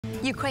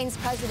Ukraine's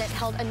president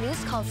held a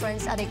news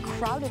conference at a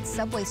crowded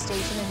subway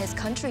station in his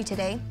country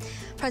today.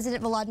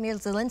 President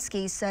Volodymyr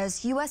Zelensky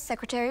says U.S.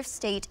 Secretary of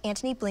State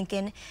Antony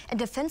Blinken and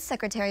Defense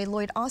Secretary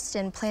Lloyd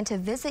Austin plan to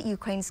visit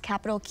Ukraine's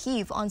capital,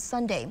 Kyiv, on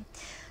Sunday.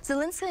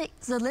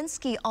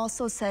 Zelensky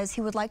also says he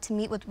would like to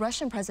meet with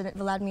Russian President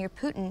Vladimir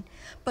Putin,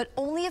 but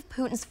only if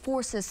Putin's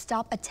forces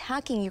stop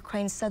attacking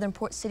Ukraine's southern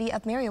port city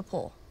of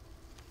Mariupol.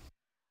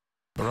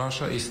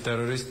 Russia is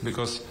terrorist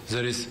because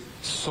there is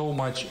so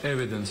much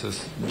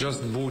evidences,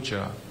 just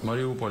Bucha,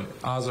 Mariupol,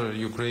 other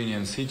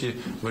Ukrainian city,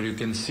 where you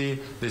can see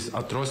these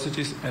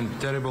atrocities and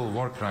terrible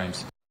war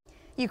crimes.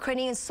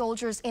 Ukrainian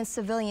soldiers and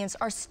civilians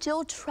are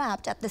still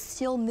trapped at the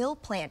steel mill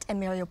plant in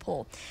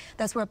Mariupol.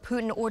 That's where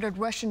Putin ordered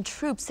Russian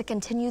troops to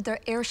continue their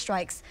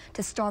airstrikes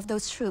to starve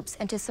those troops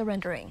into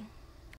surrendering.